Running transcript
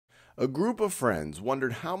A group of friends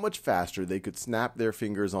wondered how much faster they could snap their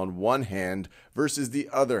fingers on one hand versus the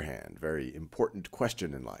other hand. Very important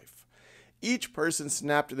question in life. Each person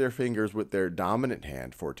snapped their fingers with their dominant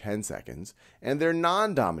hand for 10 seconds and their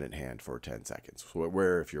non-dominant hand for 10 seconds. So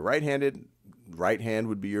where if you're right-handed, right hand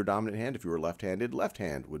would be your dominant hand. If you were left-handed, left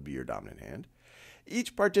hand would be your dominant hand.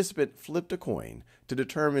 Each participant flipped a coin to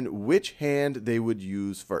determine which hand they would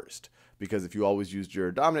use first. Because if you always used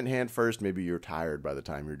your dominant hand first, maybe you're tired by the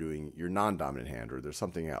time you're doing your non-dominant hand or there's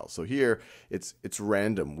something else. So here, it's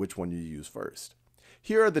random which one you use first.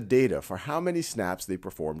 Here are the data for how many snaps they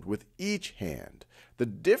performed with each hand, the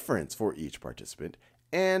difference for each participant,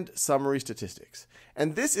 and summary statistics.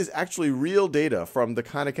 And this is actually real data from the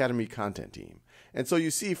Khan Academy content team. And so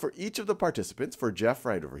you see for each of the participants, for Jeff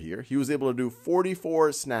right over here, he was able to do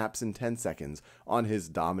 44 snaps in 10 seconds on his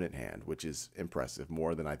dominant hand, which is impressive,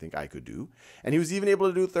 more than I think I could do. And he was even able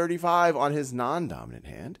to do 35 on his non-dominant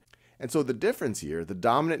hand. And so the difference here, the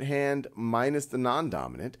dominant hand minus the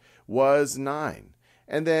non-dominant, was 9.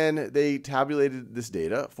 And then they tabulated this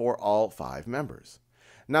data for all 5 members.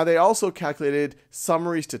 Now they also calculated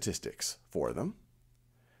summary statistics for them.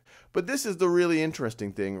 But this is the really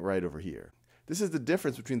interesting thing right over here. This is the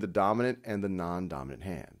difference between the dominant and the non-dominant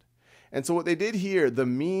hand. And so what they did here, the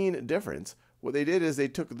mean difference, what they did is they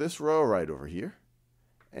took this row right over here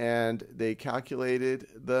and they calculated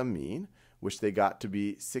the mean, which they got to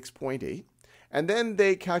be 6.8. And then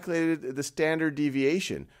they calculated the standard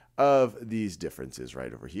deviation of these differences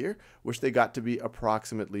right over here, which they got to be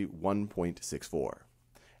approximately 1.64.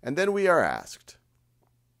 And then we are asked,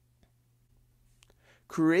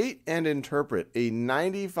 create and interpret a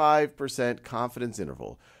 95% confidence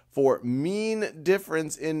interval for mean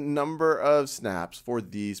difference in number of snaps for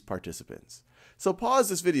these participants. So pause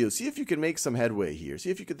this video, see if you can make some headway here, see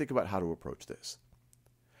if you can think about how to approach this.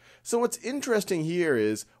 So what's interesting here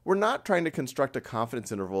is we're not trying to construct a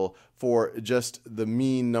confidence interval for just the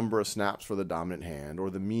mean number of snaps for the dominant hand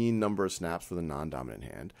or the mean number of snaps for the non-dominant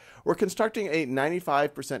hand. We're constructing a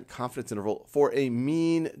 95% confidence interval for a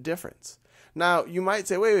mean difference. Now, you might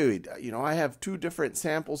say, wait, I have 2 different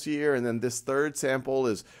samples here, and then this third sample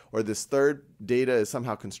is, or this third data is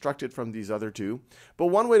somehow constructed from these other 2. But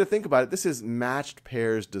one way to think about it, this is matched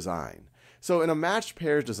pairs design. So in a matched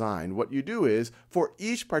pairs design, what you do is, for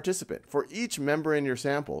each participant, for each member in your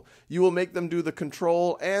sample, you will make them do the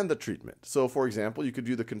control and the treatment. So for example, you could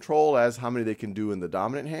do the control as how many they can do in the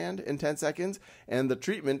dominant hand in 10 seconds, and the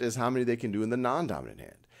treatment is how many they can do in the non-dominant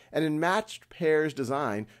hand. And in matched pairs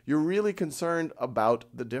design, you're really concerned about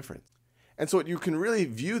the difference. And so what you can really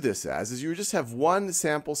view this as is you just have one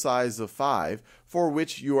sample size of 5 for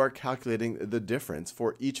which you are calculating the difference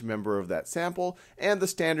for each member of that sample and the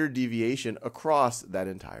standard deviation across that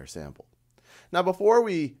entire sample. Now, before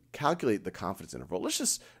we calculate the confidence interval, let's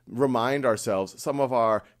just remind ourselves some of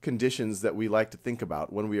our conditions that we like to think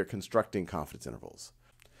about when we are constructing confidence intervals.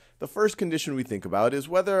 The first condition we think about is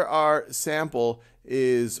whether our sample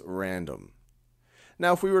is random.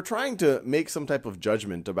 Now, if we were trying to make some type of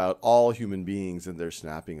judgment about all human beings and their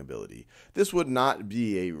snapping ability, this would not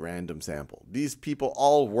be a random sample. These people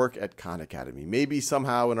all work at Khan Academy. Maybe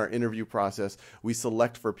somehow in our interview process, we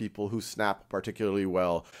select for people who snap particularly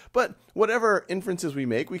well. But whatever inferences we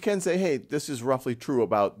make, we can say, hey, this is roughly true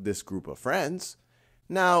about this group of friends.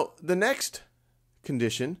 Now, the next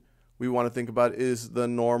condition we want to think about is the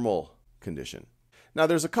normal condition. Now,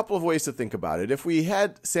 there's a couple of ways to think about it. If we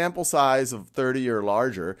had sample size of 30 or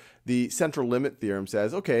larger, the central limit theorem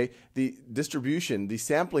says, okay, the distribution, the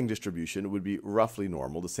sampling distribution would be roughly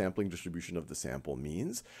normal, the sampling distribution of the sample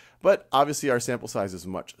means. But obviously, our sample size is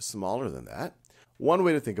much smaller than that. One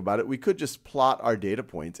way to think about it, we could just plot our data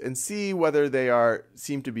points and see whether they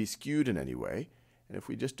seem to be skewed in any way. And if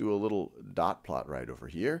we just do a little dot plot right over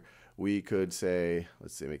here, we could say,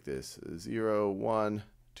 let's say make this 0, 1,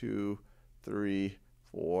 2, 3,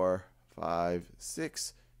 4, 5,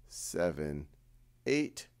 6, 7,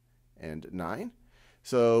 8, and 9.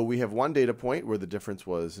 So we have one data point where the difference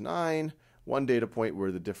was 9, one data point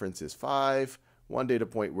where the difference is 5, one data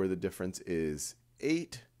point where the difference is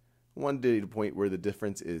 8, one data point where the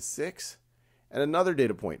difference is 6, and another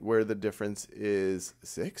data point where the difference is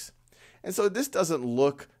 6. And so this doesn't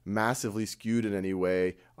look massively skewed in any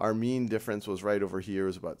way. Our mean difference was right over here,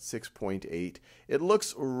 is about 6.8. It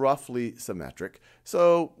looks roughly symmetric,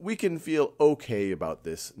 so we can feel okay about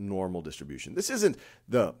this normal distribution. This isn't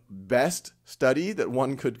the best study that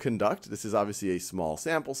one could conduct. This is obviously a small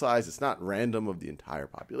sample size. It's not random of the entire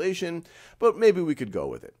population, but maybe we could go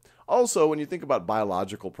with it. Also, when you think about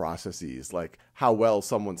biological processes, like how well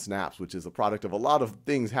someone snaps, which is a product of a lot of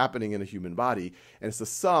things happening in a human body, and it's the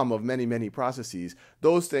sum of many, many processes,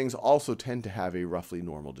 those things also tend to have a roughly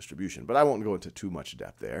normal distribution. But I won't go into too much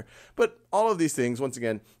depth there. But all of these things, once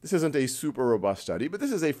again, this isn't a super robust study, but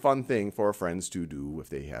this is a fun thing for friends to do if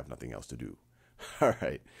they have nothing else to do. All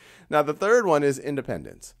right. Now, the third one is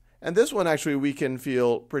independence. And this one, actually, we can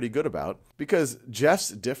feel pretty good about because Jeff's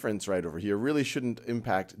difference right over here really shouldn't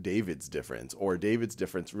impact David's difference, or David's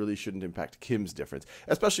difference really shouldn't impact Kim's difference,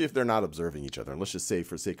 especially if they're not observing each other. And let's just say,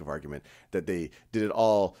 for sake of argument, that they did it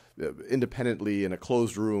all independently in a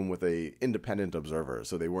closed room with an independent observer,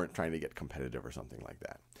 so they weren't trying to get competitive or something like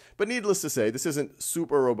that. But needless to say, this isn't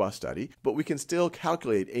super robust study, but we can still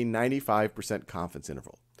calculate a 95% confidence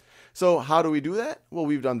interval. So how do we do that? Well,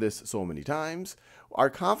 we've done this so many times. Our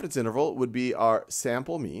confidence interval would be our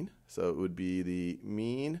sample mean. So it would be the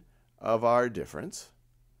mean of our difference,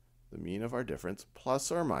 plus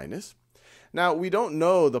or minus. Now, we don't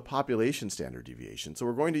know the population standard deviation, so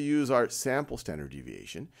we're going to use our sample standard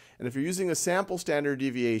deviation. And if you're using a sample standard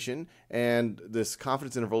deviation and this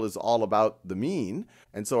confidence interval is all about the mean,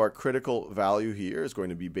 and so our critical value here is going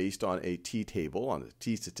to be based on a T table, on a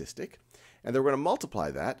T statistic, and then we're going to multiply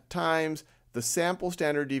that times the sample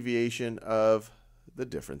standard deviation of the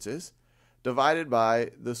differences divided by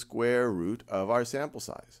the square root of our sample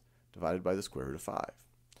size, divided by the square root of 5.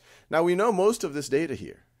 Now, we know most of this data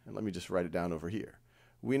here. And let me just write it down over here.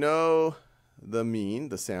 We know the mean,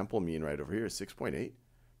 the sample mean right over here is 6.8.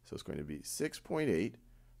 So it's going to be 6.8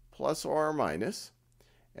 plus or minus.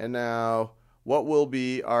 And now, what will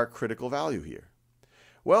be our critical value here?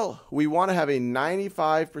 Well, we want to have a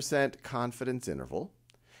 95% confidence interval.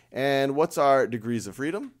 And what's our degrees of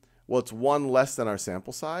freedom? Well, it's 1 less than our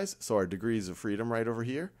sample size. So our degrees of freedom right over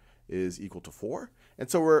here is equal to 4. And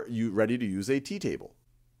so we're ready to use a T table.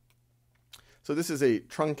 So this is a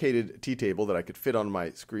truncated T table that I could fit on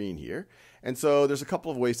my screen here. And so there's a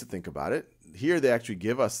couple of ways to think about it. Here they actually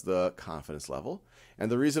give us the confidence level.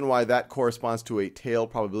 And the reason why that corresponds to a tail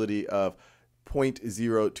probability of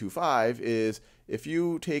 0.025 is if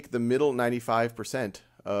you take the middle 95%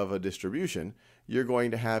 of a distribution, you're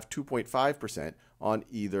going to have 2.5% on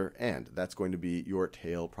either end. That's going to be your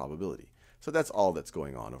tail probability. So that's all that's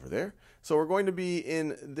going on over there. So we're going to be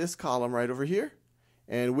in this column right over here.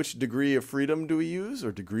 And which degree of freedom do we use,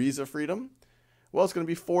 or degrees of freedom? Well, it's going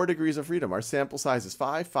to be 4 degrees of freedom. Our sample size is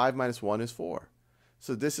 5. 5 minus 1 is 4.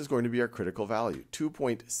 So this is going to be our critical value,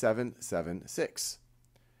 2.776.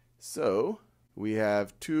 So we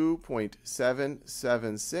have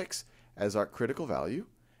 2.776 as our critical value,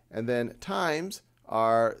 and then times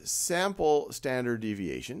our sample standard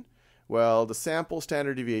deviation. Well, the sample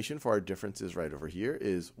standard deviation for our differences right over here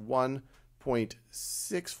is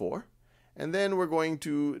 1.64. And then we're going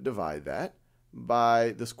to divide that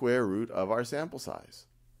by the square root of our sample size.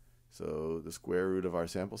 So the square root of our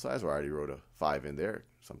sample size, well, I already wrote a 5 in there.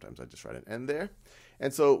 Sometimes I just write an n there.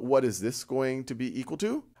 And so what is this going to be equal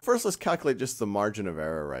to? First, let's calculate just the margin of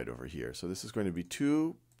error right over here. So this is going to be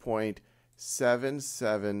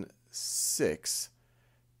 2.776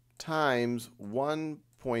 times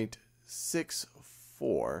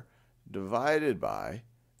 1.64 divided by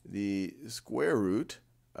the square root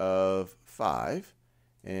of 5,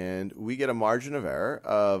 and we get a margin of error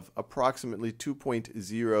of approximately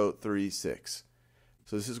 2.036.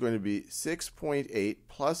 So this is going to be 6.8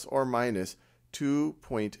 plus or minus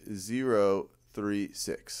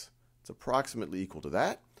 2.036. It's approximately equal to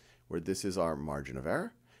that, where this is our margin of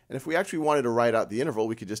error. And if we actually wanted to write out the interval,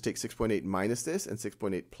 we could just take 6.8 minus this and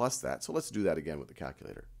 6.8 plus that. So let's do that again with the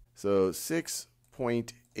calculator. So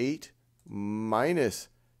 6.8 minus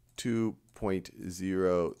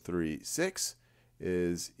 2.036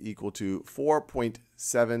 is equal to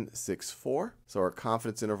 4.764. So our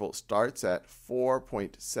confidence interval starts at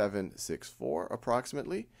 4.764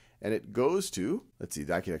 approximately, and it goes to, let's see,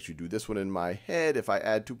 I can actually do this one in my head. If I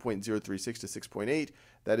add 2.036 to 6.8,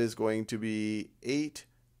 that is going to be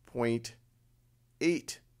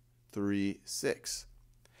 8.836.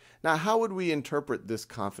 Now, how would we interpret this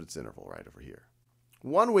confidence interval right over here?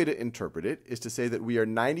 One way to interpret it is to say that we are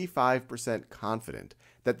 95% confident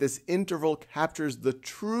that this interval captures the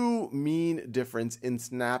true mean difference in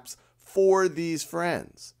snaps for these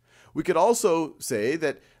friends. We could also say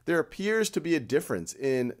that there appears to be a difference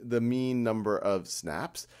in the mean number of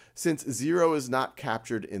snaps since 0 is not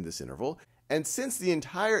captured in this interval. And since the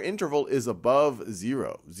entire interval is above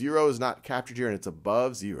 0, 0 is not captured here and it's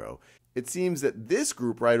above 0, it seems that this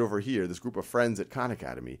group right over here, this group of friends at Khan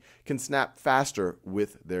Academy, can snap faster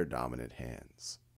with their dominant hands.